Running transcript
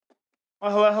Well,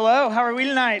 hello, hello. How are we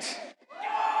tonight?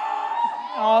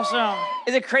 Awesome.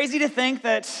 Is it crazy to think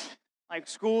that,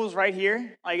 school's right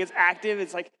here? It's active.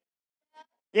 It's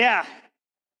yeah.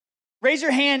 Raise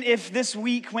your hand if this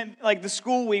week went, the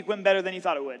school week went better than you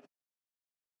thought it would.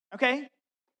 Okay.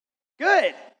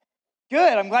 Good.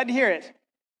 Good. I'm glad to hear it.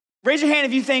 Raise your hand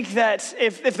if you think that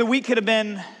if the week could have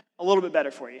been a little bit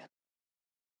better for you.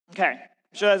 Okay. I'm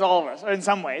sure that's all of us in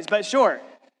some ways, but sure.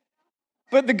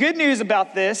 But the good news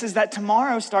about this is that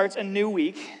tomorrow starts a new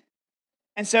week.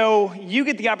 And so you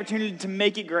get the opportunity to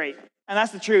make it great. And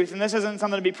that's the truth. And this isn't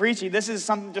something to be preachy. This is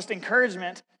something just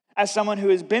encouragement as someone who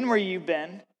has been where you've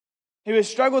been, who has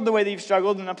struggled the way that you've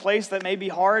struggled in a place that may be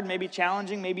hard, may be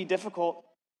challenging, may be difficult.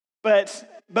 But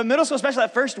middle school, especially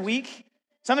that first week,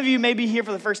 some of you may be here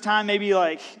for the first time, maybe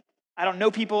I don't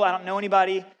know people, I don't know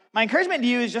anybody. My encouragement to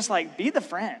you is just be the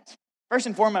friend. First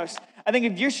and foremost, I think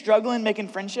if you're struggling making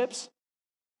friendships,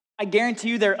 I guarantee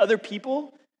you there are other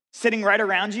people sitting right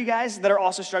around you guys that are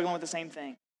also struggling with the same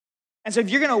thing. And so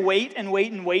if you're going to wait and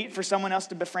wait and wait for someone else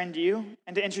to befriend you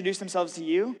and to introduce themselves to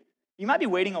you, you might be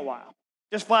waiting a while,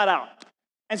 just flat out.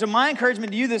 And so my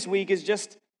encouragement to you this week is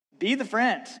just be the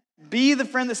friend. Be the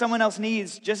friend that someone else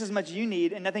needs just as much as you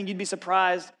need, and I think you'd be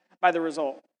surprised by the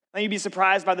result. I think you'd be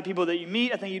surprised by the people that you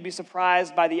meet. I think you'd be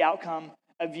surprised by the outcome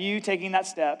of you taking that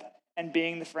step and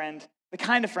being the friend, the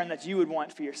kind of friend that you would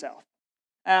want for yourself.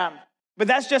 But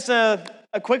that's just a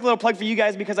quick little plug for you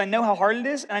guys because I know how hard it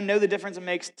is and I know the difference it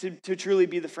makes to truly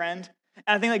be the friend.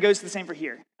 And I think that goes to the same for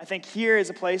here. I think here is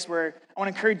a place where I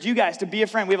want to encourage you guys to be a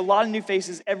friend. We have a lot of new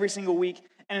faces every single week,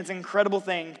 and it's an incredible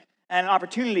thing and an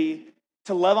opportunity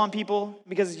to love on people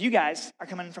because you guys are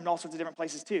coming from all sorts of different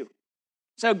places too.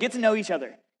 So get to know each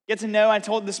other. Get to know, I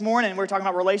told this morning, we were talking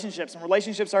about relationships, and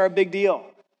relationships are a big deal,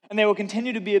 and they will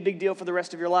continue to be a big deal for the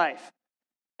rest of your life.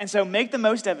 And so make the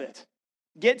most of it.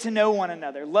 Get to know one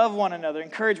another, love one another,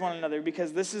 encourage one another,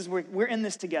 because we're in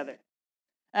this together.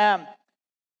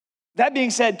 That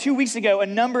being said, 2 weeks ago, a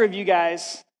number of you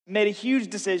guys made a huge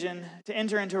decision to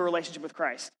enter into a relationship with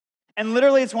Christ. And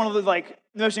literally, it's one of the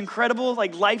most incredible,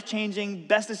 life-changing,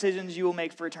 best decisions you will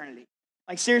make for eternity.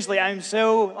 Seriously, I'm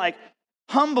so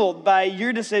humbled by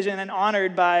your decision and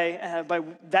honored by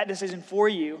that decision for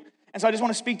you. And so I just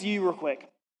want to speak to you real quick.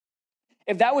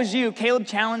 If that was you, Caleb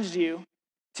challenged you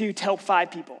to tell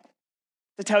 5 people.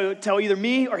 To tell either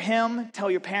me or him, tell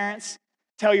your parents,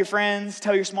 tell your friends,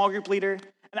 tell your small group leader.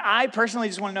 And I personally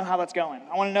just want to know how that's going.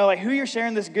 I want to know who you're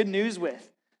sharing this good news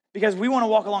with, because we want to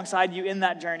walk alongside you in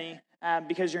that journey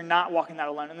because you're not walking that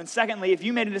alone. And then secondly, if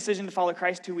you made a decision to follow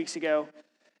Christ 2 weeks ago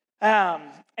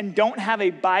and don't have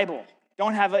a Bible,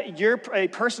 don't have a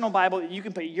personal Bible that you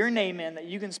can put your name in, that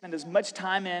you can spend as much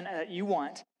time in that you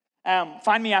want,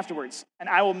 find me afterwards, and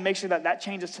I will make sure that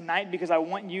changes tonight because I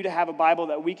want you to have a Bible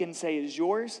that we can say is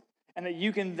yours and that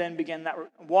you can then begin that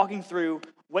walking through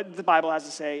what the Bible has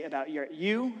to say about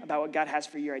you, about what God has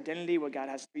for your identity, what God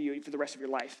has for you for the rest of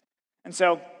your life. And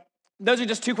so those are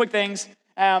just 2 quick things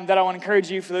that I want to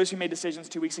encourage you for those who made decisions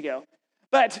 2 weeks ago.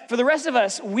 But for the rest of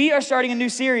us, we are starting a new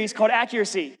series called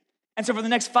Accuracy. And so for the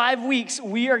next 5 weeks,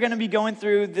 we are going to be going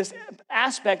through this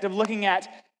aspect of looking at,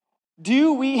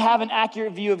 do we have an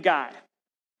accurate view of God?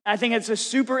 I think it's a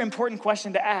super important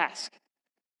question to ask.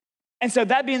 And so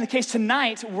that being the case,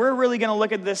 tonight, we're really going to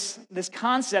look at this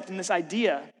concept and this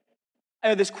idea,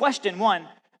 this question, one,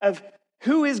 of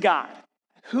who is God?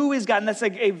 Who is God? And that's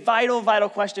a vital, vital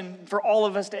question for all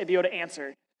of us to be able to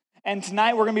answer. And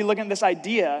tonight, we're going to be looking at this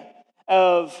idea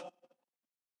of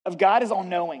God is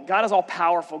all-knowing. God is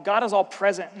all-powerful. God is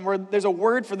all-present. And there's a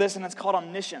word for this, and it's called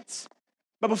omniscience.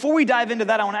 But before we dive into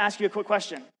that, I want to ask you a quick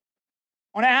question.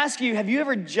 I want to ask you, have you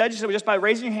ever judged someone, just by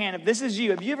raising your hand, if this is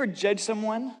you, have you ever judged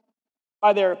someone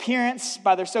by their appearance,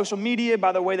 by their social media,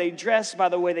 by the way they dressed, by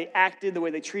the way they acted, the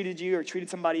way they treated you or treated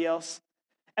somebody else?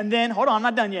 And then, hold on, I'm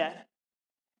not done yet.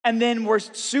 And then we're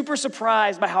super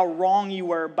surprised by how wrong you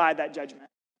were by that judgment.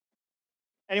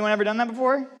 Anyone ever done that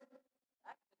before?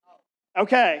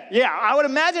 Okay, yeah, I would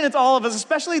imagine it's all of us,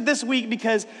 especially this week,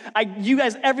 because you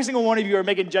guys, every single one of you are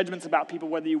making judgments about people,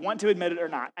 whether you want to admit it or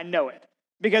not. I know it,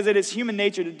 because it is human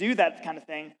nature to do that kind of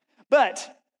thing.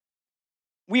 But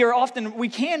we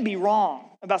can be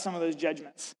wrong about some of those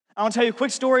judgments. I want to tell you a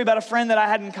quick story about a friend that I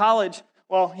had in college.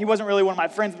 Well, he wasn't really one of my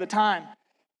friends at the time,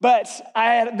 but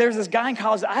there's this guy in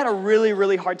college that I had a really,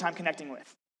 really hard time connecting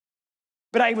with.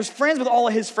 But I was friends with all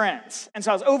of his friends. And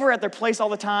so I was over at their place all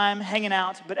the time, hanging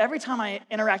out. But every time I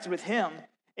interacted with him,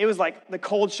 it was like the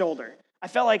cold shoulder. I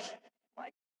felt like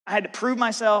I had to prove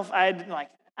myself. I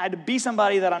had to be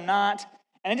somebody that I'm not.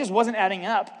 And it just wasn't adding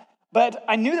up. But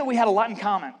I knew that we had a lot in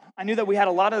common. I knew that we had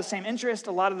a lot of the same interests,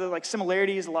 a lot of the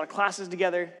similarities, a lot of classes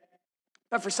together.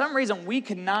 But for some reason, we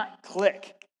could not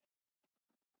click.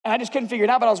 And I just couldn't figure it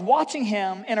out, but I was watching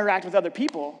him interact with other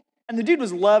people, and the dude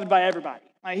was loved by everybody.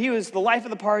 Like, he was the life of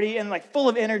the party and like full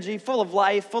of energy, full of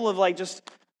life, full of like just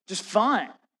fun.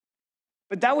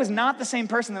 But that was not the same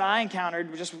person that I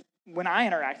encountered just when I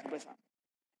interacted with him.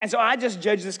 And so I just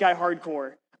judged this guy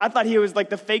hardcore. I thought he was like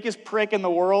the fakest prick in the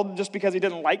world just because he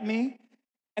didn't like me.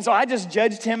 And so I just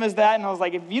judged him as that, and I was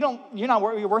like,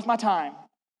 you're worth my time.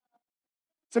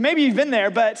 So maybe you've been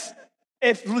there, but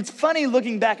it's funny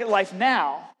looking back at life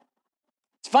now.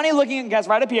 It's funny looking at, guys,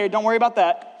 right up here, don't worry about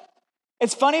that.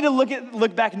 It's funny to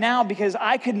look back now because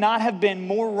I could not have been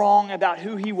more wrong about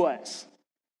who he was.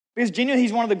 Because genuinely,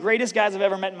 he's one of the greatest guys I've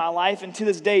ever met in my life, and to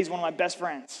this day, he's one of my best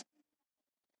friends.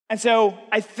 And so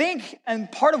I think,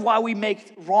 and part of why we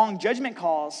make wrong judgment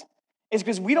calls is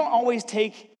because we don't always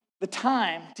take the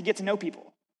time to get to know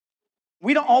people.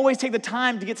 We don't always take the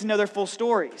time to get to know their full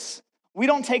stories. We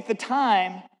don't take the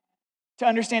time to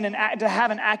understand and to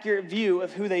have an accurate view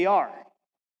of who they are.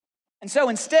 And so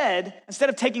instead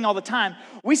of taking all the time,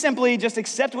 we simply just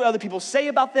accept what other people say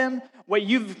about them, what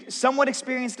you've somewhat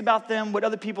experienced about them, what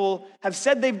other people have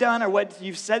said they've done, or what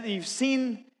you've said that you've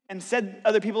seen and said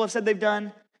other people have said they've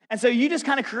done. And so you just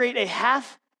kind of create a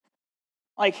half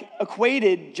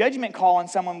equated judgment call on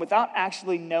someone without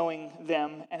actually knowing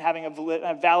them and having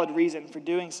a valid reason for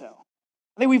doing so.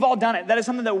 I think we've all done it. That is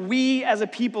something that we as a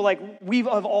people, we've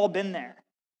all been there.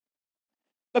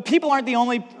 But people aren't the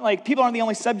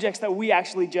only subjects that we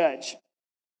actually judge.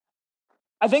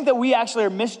 I think that we actually are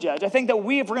misjudged. I think that if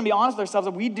we're going to be honest with ourselves,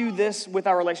 that we do this with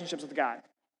our relationships with God.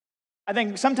 I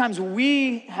think sometimes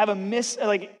we have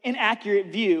inaccurate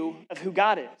view of who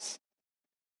God is.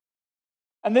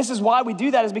 And this is why we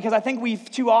do that, is because I think we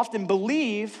too often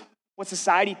believe what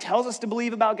society tells us to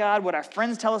believe about God, what our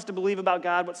friends tell us to believe about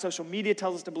God, what social media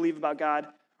tells us to believe about God,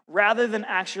 rather than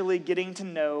actually getting to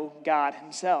know God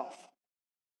himself.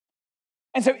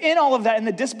 And so in all of that, in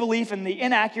the disbelief and the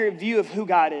inaccurate view of who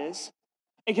God is,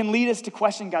 it can lead us to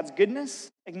question God's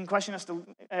goodness. It can question us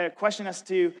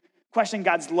to question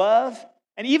God's love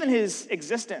and even his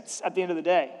existence at the end of the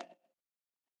day.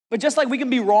 But just like we can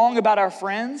be wrong about our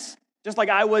friends, just like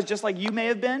I was, just like you may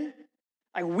have been,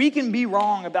 we can be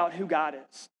wrong about who God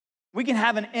is. We can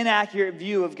have an inaccurate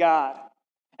view of God.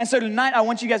 And so tonight, I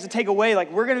want you guys to take away,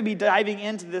 we're going to be diving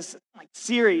into this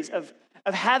series of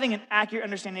having an accurate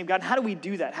understanding of God. How do we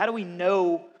do that? How do we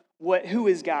know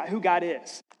who God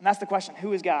is? And that's the question,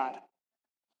 who is God?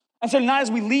 And so tonight,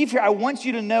 as we leave here, I want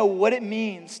you to know what it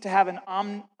means to have an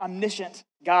omniscient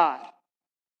God.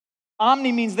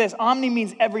 Omni means this. Omni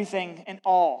means everything and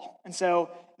all.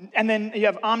 And then you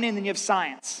have omni, and then you have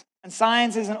science. And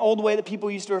science is an old way that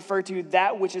people used to refer to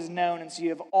that which is known. And so you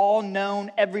have all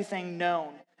known, everything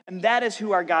known. And that is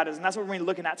who our God is. And that's what we're going to be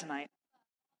looking at tonight.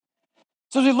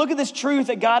 So as we look at this truth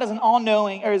that God is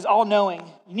all-knowing,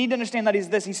 you need to understand that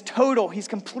he's total, he's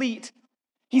complete,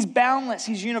 he's boundless,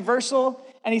 he's universal,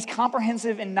 and he's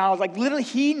comprehensive in knowledge. Literally,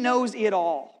 he knows it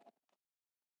all.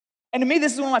 And to me,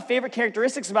 this is one of my favorite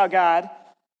characteristics about God,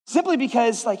 simply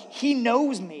because he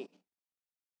knows me.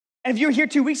 And if you were here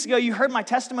 2 weeks ago, you heard my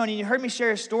testimony, and you heard me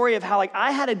share a story of how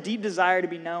I had a deep desire to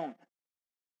be known.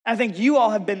 And I think you all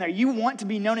have been there. You want to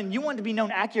be known, and you want to be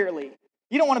known accurately.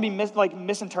 You don't want to be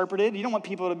misinterpreted. You don't want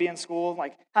people to be in school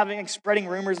spreading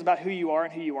rumors about who you are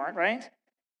and who you aren't, right?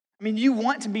 I mean, you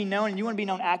want to be known, and you want to be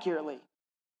known accurately.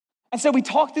 And so we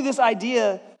talked through this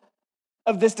idea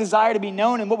of this desire to be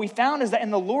known, and what we found is that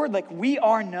in the Lord, we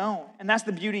are known, and that's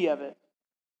the beauty of it.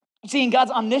 You see, in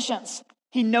God's omniscience,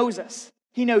 he knows us.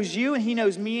 He knows you, and he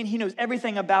knows me, and he knows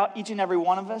everything about each and every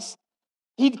one of us.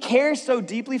 He cares so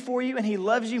deeply for you, and he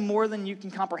loves you more than you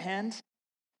can comprehend.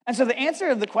 And so the answer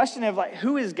of the question of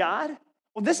who is God?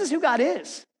 Well, this is who God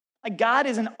is. God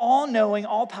is an all-knowing,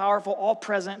 all-powerful,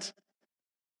 all-present,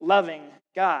 loving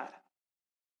God.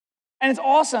 And it's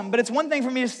awesome, but it's one thing for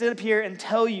me to sit up here and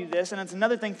tell you this, and it's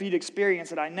another thing for you to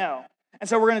experience it, I know. And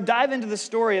so we're going to dive into the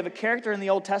story of a character in the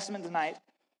Old Testament tonight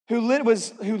who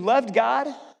loved God,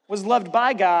 was loved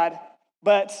by God,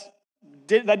 but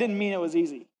that didn't mean it was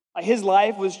easy. His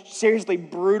life was seriously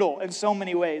brutal in so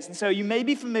many ways. And so you may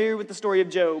be familiar with the story of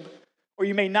Job, or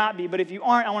you may not be, but if you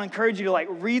aren't, I want to encourage you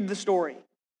to read the story.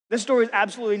 This story is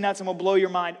absolutely nuts and will blow your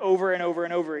mind over and over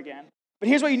and over again. But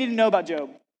here's what you need to know about Job,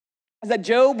 is that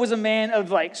Job was a man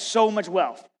of so much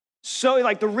wealth. So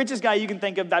the richest guy you can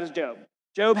think of, that is Job.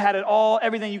 Job had it all,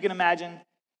 everything you can imagine.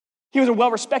 He was a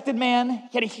well-respected man.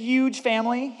 He had a huge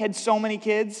family. He had so many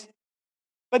kids.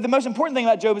 But the most important thing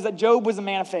about Job is that Job was a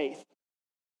man of faith.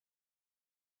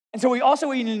 And so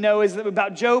what you need to know is that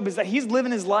about Job is that he's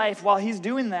living his life while he's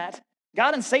doing that.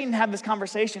 God and Satan have this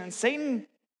conversation, and Satan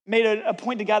made a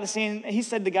point to God, he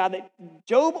said to God that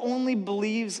Job only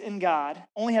believes in God,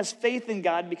 only has faith in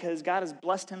God because God has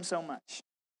blessed him so much.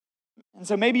 And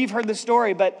so maybe you've heard this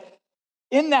story, but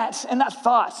in that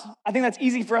thought, I think that's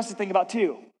easy for us to think about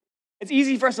too. It's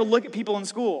easy for us to look at people in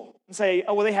school and say,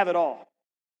 oh, well, they have it all.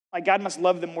 Like, God must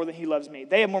love them more than he loves me.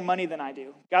 They have more money than I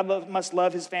do. God must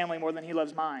love his family more than he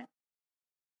loves mine.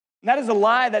 And that is a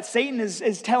lie that Satan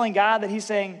is telling God, that he's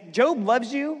saying, Job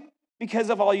loves you because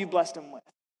of all you've blessed him with.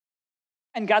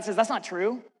 And God says, that's not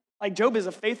true. Like, Job is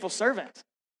a faithful servant.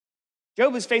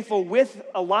 Job is faithful with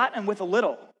a lot and with a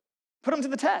little. Put him to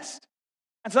the test.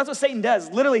 And so that's what Satan does.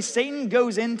 Literally, Satan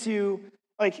goes into,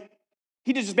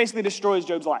 he just basically destroys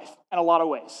Job's life in a lot of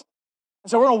ways. And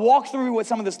so we're going to walk through what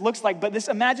some of this looks like, but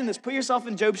imagine this. Put yourself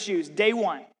in Job's shoes, day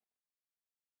one.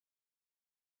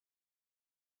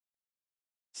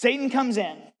 Satan comes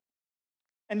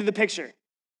into the picture.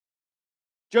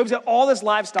 Job's got all this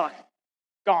livestock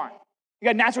gone. You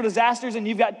got natural disasters, and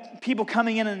you've got people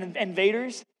coming in and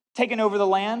invaders taking over the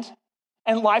land.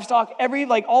 And livestock,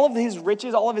 all of his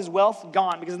riches, all of his wealth,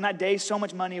 gone. Because in that day, so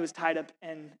much money was tied up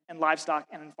in livestock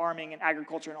and in farming and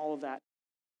agriculture and all of that.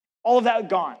 All of that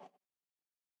gone.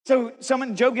 So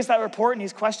Job gets that report and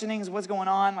he's questioning what's going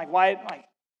on,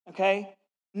 okay.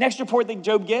 Next report that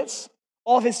Job gets,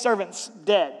 all of his servants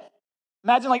dead.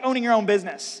 Imagine owning your own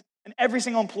business and every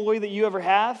single employee that you ever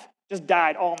have just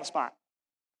died all on the spot.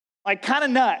 Kind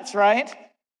of nuts, right?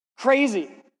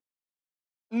 Crazy.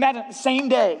 Imagine, same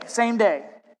day.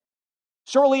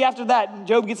 Shortly after that,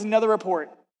 Job gets another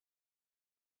report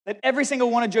that every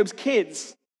single one of Job's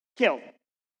kids killed.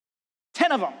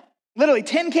 10 of them, literally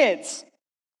 10 kids,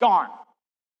 gone.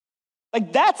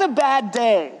 That's a bad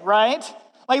day, right?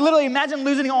 Literally imagine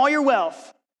losing all your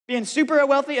wealth, being super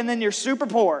wealthy and then you're super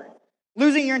poor,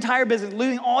 losing your entire business,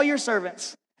 losing all your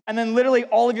servants, and then literally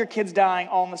all of your kids dying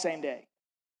all on the same day.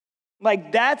 I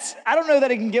don't know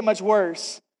that it can get much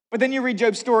worse. But then you read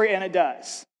Job's story and it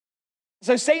does.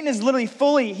 So Satan is literally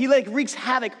he wreaks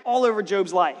havoc all over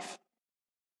Job's life.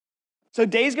 So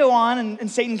days go on and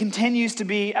Satan continues to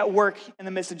be at work in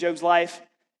the midst of Job's life.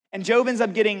 And Job ends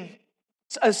up getting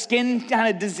a skin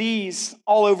kind of disease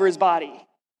all over his body.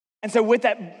 And so with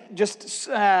that,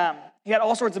 he had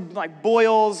all sorts of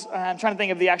boils. I'm trying to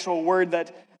think of the actual word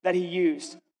that he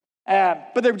used.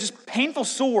 But they're just painful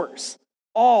sores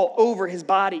all over his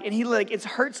body. And it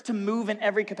hurts to move in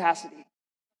every capacity.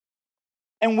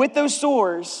 And with those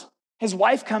sores, his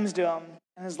wife comes to him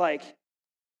and is like,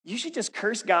 you should just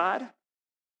curse God,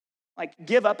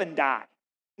 give up and die.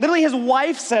 Literally, his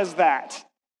wife says that.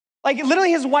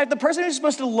 Literally, his wife, the person who's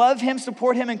supposed to love him,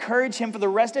 support him, encourage him for the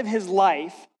rest of his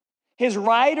life, his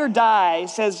ride or die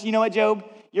says, you know what, Job,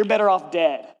 you're better off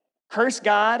dead. Curse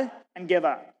God and give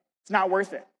up. It's not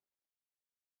worth it.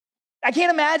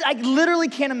 I literally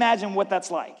can't imagine what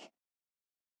that's like.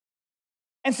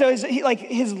 And so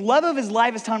his love of his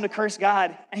life is telling him to curse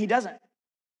God, and he doesn't.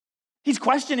 He's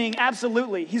questioning,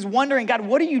 absolutely. He's wondering, God,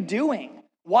 what are you doing?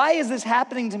 Why is this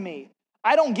happening to me?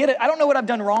 I don't get it. I don't know what I've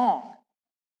done wrong.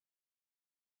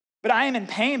 But I am in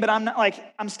pain, but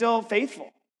I'm still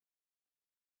faithful.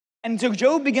 And so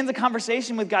Job begins a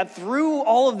conversation with God through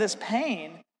all of this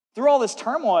pain, through all this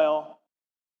turmoil.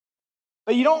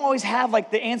 But you don't always have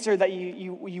the answer that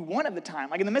you want at the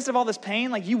time. In the midst of all this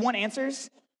pain, you want answers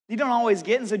you don't always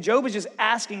get. And so Job is just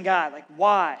asking God,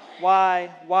 why?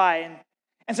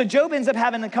 And so Job ends up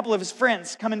having a couple of his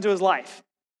friends come into his life.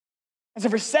 And so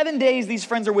for 7 days, these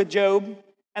friends are with Job,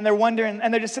 and they're wondering,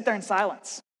 and they just sit there in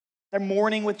silence. They're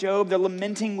mourning with Job. They're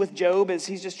lamenting with Job as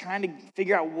he's just trying to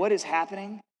figure out what is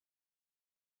happening.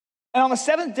 And on the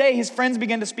 7th day, his friends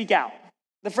begin to speak out.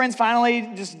 The friends finally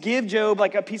just give Job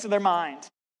a piece of their mind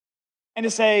and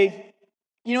to say,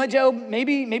 you know what, Job,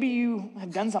 maybe you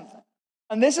have done something.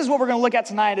 And this is what we're going to look at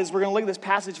tonight is we're going to look at this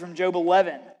passage from Job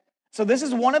 11. So this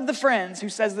is one of the friends who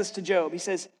says this to Job. He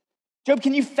says, Job,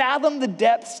 can you fathom the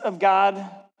depths of God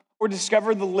or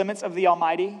discover the limits of the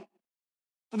Almighty?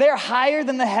 For they are higher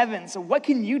than the heavens, so what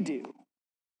can you do?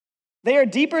 They are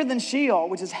deeper than Sheol,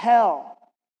 which is hell.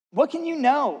 What can you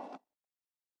know?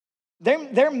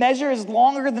 Their measure is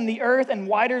longer than the earth and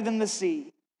wider than the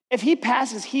sea. If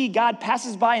God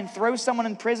passes by and throws someone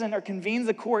in prison or convenes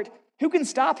a court, who can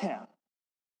stop him?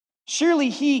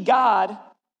 Surely God,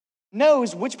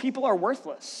 knows which people are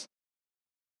worthless.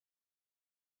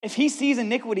 If he sees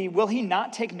iniquity, will he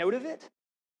not take note of it?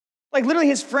 Literally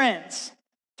his friends,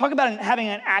 talk about having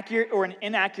an accurate or an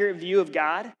inaccurate view of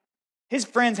God. His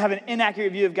friends have an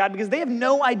inaccurate view of God because they have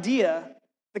no idea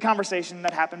the conversation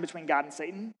that happened between God and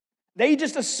Satan. They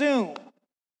just assume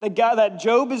that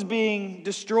Job is being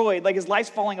destroyed, his life's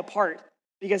falling apart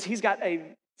because he's got a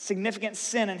significant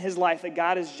sin in his life that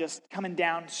God is just coming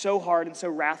down so hard and so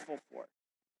wrathful for.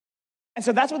 And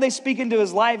so that's what they speak into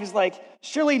his life, is like,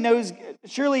 surely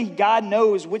God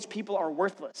knows which people are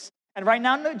worthless. And right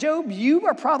now, Job, you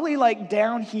are probably like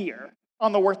down here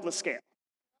on the worthless scale.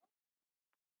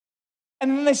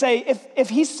 And then they say, if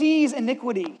he sees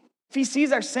iniquity, if he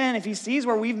sees our sin, if he sees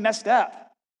where we've messed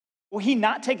up, will he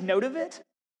not take note of it?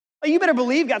 Well, you better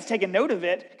believe God's taking note of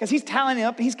it, because he's tallying it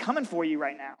up, he's coming for you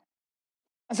right now.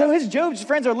 And so Job's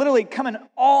friends are literally coming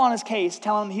all on his case,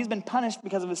 telling him he's been punished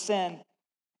because of his sin,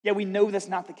 yet we know that's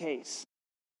not the case.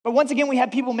 But once again, we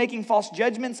have people making false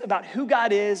judgments about who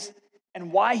God is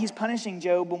and why he's punishing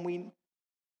Job when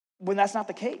that's not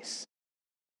the case.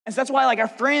 And so that's why, like, our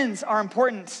friends are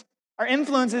important. Our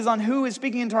influences on who is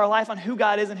speaking into our life, on who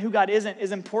God is and who God isn't,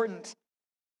 is important.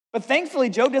 But thankfully,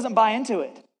 Job doesn't buy into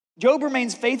it. Job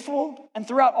remains faithful, and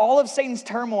throughout all of Satan's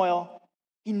turmoil,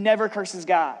 he never curses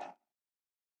God.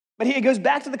 But it goes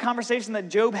back to the conversation that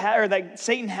Job had, or that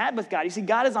Satan had with God. You see,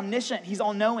 God is omniscient. He's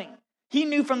all-knowing. He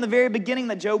knew from the very beginning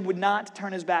that Job would not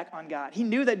turn his back on God. He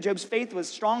knew that Job's faith was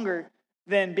stronger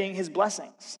than being his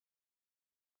blessings.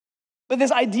 But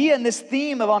this idea and this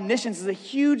theme of omniscience is a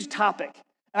huge topic.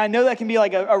 And I know that can be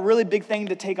like a really big thing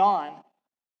to take on.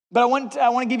 But I want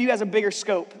to give you guys a bigger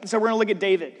scope. And so we're going to look at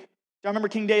David. Do you remember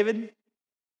King David?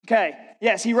 Okay.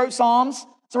 Yes, he wrote Psalms.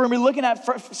 So we're going to be looking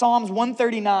at Psalms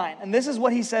 139. And this is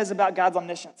what he says about God's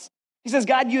omniscience. He says,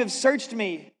 God, you have searched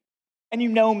me and you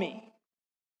know me.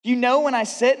 You know when I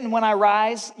sit and when I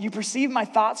rise. You perceive my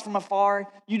thoughts from afar.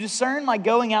 You discern my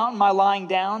going out and my lying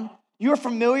down. You are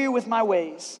familiar with my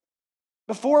ways.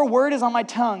 Before a word is on my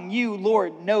tongue, you,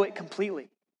 Lord, know it completely.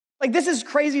 Like, this is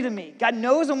crazy to me. God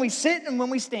knows when we sit and when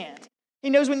we stand. He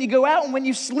knows when you go out and when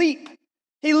you sleep.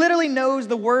 He literally knows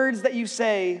the words that you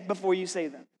say before you say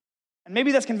them. And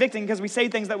maybe that's convicting because we say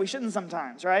things that we shouldn't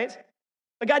sometimes, right?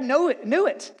 But God knew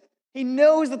it. He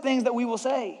knows the things that we will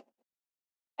say.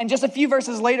 And just a few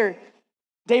verses later,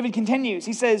 David continues.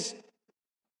 He says,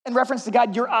 in reference to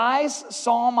God, your eyes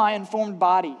saw my informed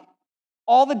body.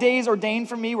 All the days ordained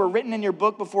for me were written in your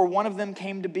book before one of them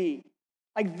came to be.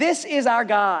 Like, this is our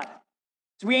God.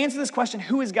 So we answer this question,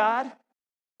 who is God?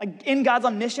 Like, in God's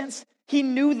omniscience, he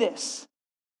knew this.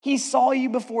 He saw you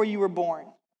before you were born.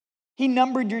 He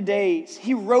numbered your days.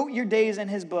 He wrote your days in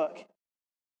his book.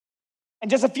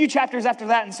 And just a few chapters after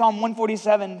that, in Psalm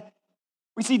 147,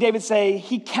 we see David say,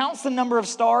 he counts the number of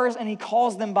stars and he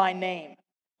calls them by name.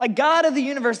 Like, God of the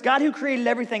universe, God who created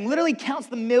everything, literally counts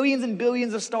the millions and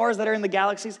billions of stars that are in the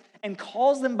galaxies and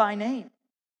calls them by name.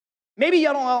 Maybe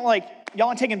y'all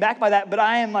aren't taken back by that, but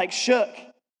I am like shook.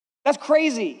 That's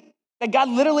crazy that God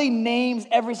literally names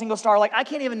every single star. Like, I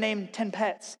can't even name 10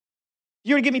 pets. If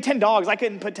you were to give me 10 dogs, I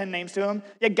couldn't put 10 names to them.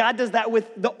 Yet God does that with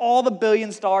all the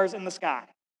billion stars in the sky.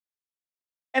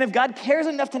 And if God cares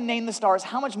enough to name the stars,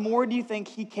 how much more do you think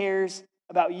he cares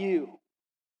about you?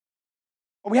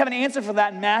 Well, we have an answer for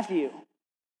that in Matthew.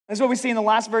 This is what we see in the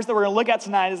last verse that we're going to look at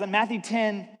tonight, is in Matthew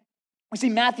 10. We see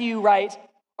Matthew write,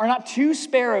 are not 2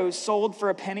 sparrows sold for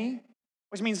a penny?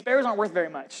 Which means sparrows aren't worth very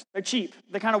much. They're cheap.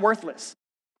 They're kind of worthless.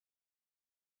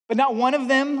 But not one of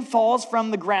them falls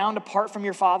from the ground apart from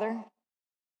your Father.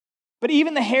 But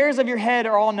even the hairs of your head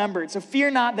are all numbered. So fear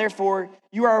not, therefore,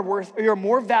 you are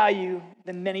more value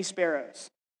than many sparrows.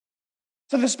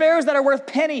 So the sparrows that are worth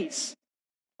pennies,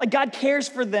 like, God cares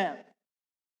for them.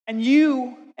 And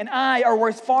you and I are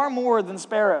worth far more than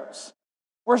sparrows.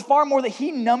 Worth far more that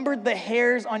he numbered the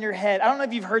hairs on your head. I don't know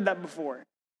if you've heard that before.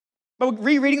 But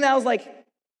rereading that, I was like,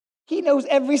 he knows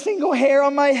every single hair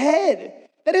on my head.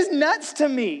 That is nuts to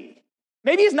me.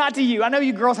 Maybe it's not to you. I know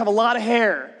you girls have a lot of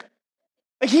hair.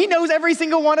 Like, he knows every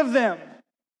single one of them.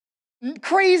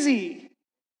 Crazy.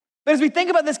 But as we think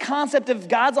about this concept of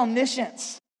God's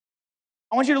omniscience,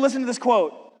 I want you to listen to this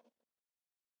quote.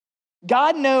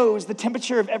 God knows the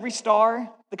temperature of every star,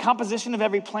 the composition of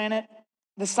every planet,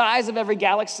 the size of every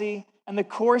galaxy, and the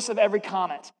course of every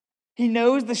comet. He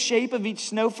knows the shape of each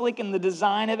snowflake and the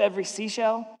design of every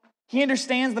seashell. He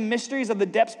understands the mysteries of the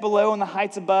depths below and the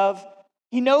heights above.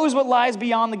 He knows what lies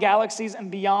beyond the galaxies and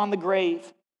beyond the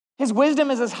grave. His wisdom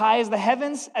is as high as the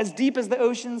heavens, as deep as the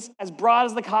oceans, as broad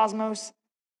as the cosmos,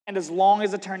 and as long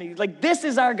as eternity. Like, this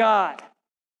is our God.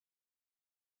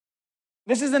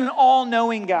 This is an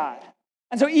all-knowing God.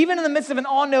 And so even in the midst of an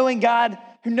all-knowing God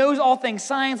who knows all things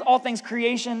science, all things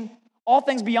creation, all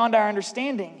things beyond our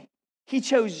understanding, he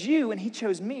chose you and he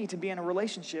chose me to be in a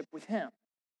relationship with him,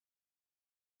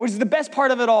 which is the best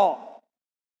part of it all.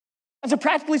 And so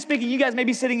practically speaking, you guys may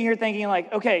be sitting here thinking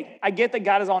like, okay, I get that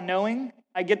God is all-knowing.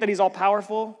 I get that he's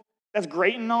all-powerful. That's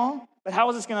great and all, but how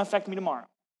is this going to affect me tomorrow?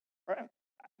 Right?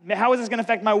 How is this going to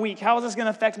affect my week? How is this going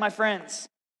to affect my friends?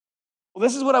 Well,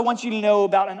 this is what I want you to know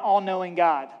about an all-knowing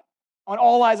God. I want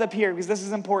all eyes up here because this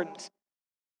is important.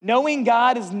 Knowing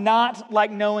God is not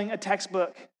like knowing a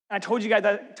textbook. And I told you guys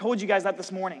that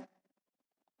this morning.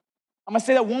 I'm going to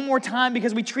say that one more time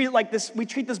because we treat it like this. We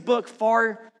treat this book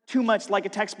far too much like a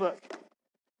textbook.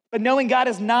 But knowing God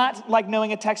is not like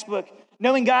knowing a textbook.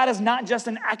 Knowing God is not just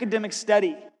an academic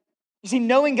study. You see,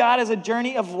 knowing God is a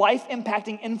journey of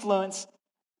life-impacting influence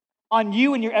on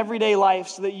you in your everyday life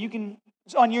so that you can,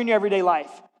 on you in your everyday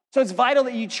life. So it's vital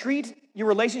that you treat your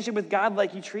relationship with God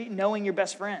like you treat knowing your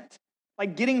best friend,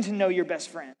 like getting to know your best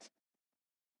friend.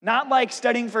 Not like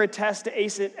studying for a test to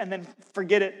ace it and then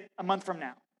forget it a month from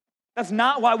now. That's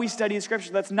not why we study the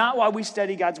scripture. That's not why we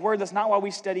study God's word. That's not why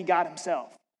we study God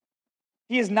himself.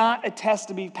 He is not a test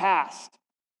to be passed.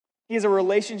 He is a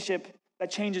relationship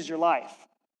that changes your life.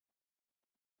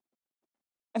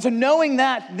 And so knowing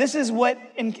that, this is what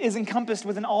is encompassed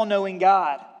with an all-knowing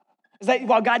God. Is that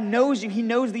while God knows you, he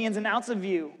knows the ins and outs of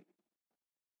you.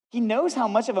 He knows how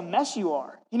much of a mess you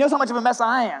are. He knows how much of a mess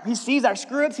I am. He sees our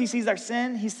screw-ups. He sees our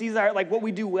sin. He sees our what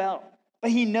we do well.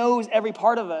 But he knows every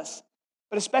part of us.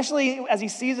 But especially as he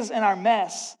sees us in our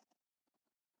mess,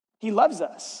 he loves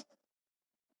us.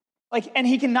 And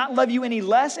he cannot love you any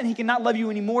less, and he cannot love you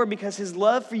any more because his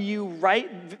love for you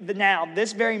right now,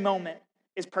 this very moment,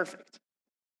 is perfect.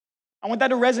 I want that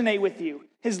to resonate with you.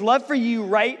 His love for you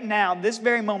right now, this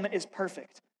very moment, is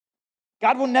perfect.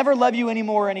 God will never love you any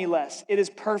more or any less. It is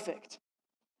perfect.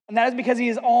 And that is because he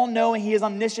is all-knowing. He is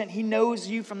omniscient. He knows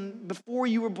you from before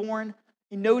you were born.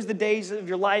 He knows the days of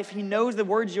your life. He knows the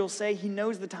words you'll say. He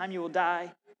knows the time you will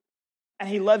die. And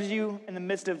he loves you in the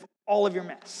midst of all of your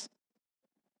mess.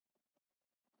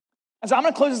 And so I'm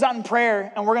going to close this out in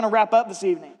prayer, and we're going to wrap up this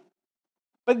evening.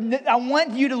 But I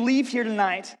want you to leave here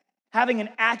tonight having an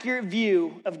accurate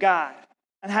view of God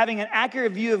and having an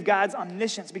accurate view of God's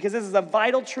omniscience, because this is a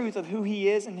vital truth of who he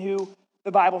is and who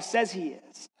the Bible says he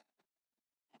is.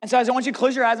 And so as I want you to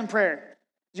close your eyes in prayer,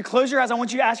 as you close your eyes, I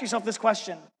want you to ask yourself this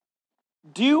question.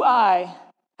 Do I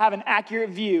have an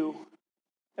accurate view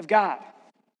of God?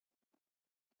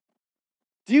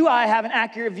 Do I have an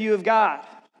accurate view of God?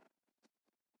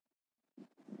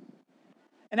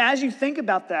 And as you think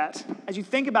about that, as you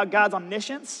think about God's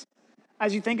omniscience,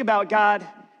 as you think about God,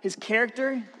 his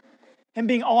character, him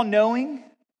being all-knowing,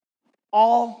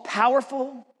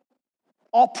 all-powerful,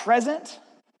 all-present,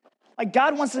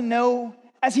 God wants to know,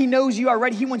 as he knows you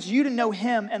already, he wants you to know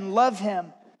him and love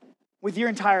him with your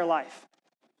entire life.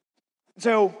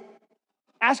 So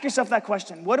ask yourself that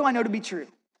question. What do I know to be true?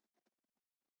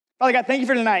 Father God, thank you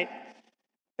for tonight.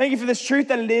 Thank you for this truth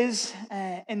that it is,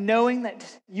 and knowing that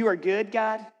you are good,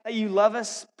 God, that you love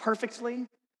us perfectly,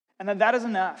 and that is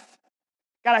enough.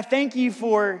 God, I thank you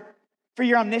for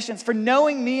your omniscience, for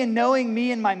knowing me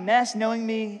in my mess, knowing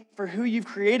me for who you've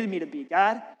created me to be,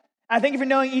 God. And I thank you for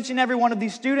knowing each and every one of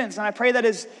these students, and I pray that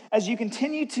as you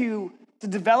continue to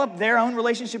develop their own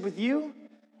relationship with you,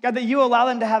 God, that you allow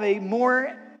them to have a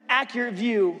more accurate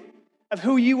view of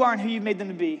who you are and who you've made them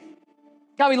to be.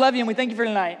 God, we love you and we thank you for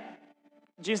tonight.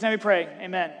 In Jesus' name we pray,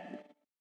 amen.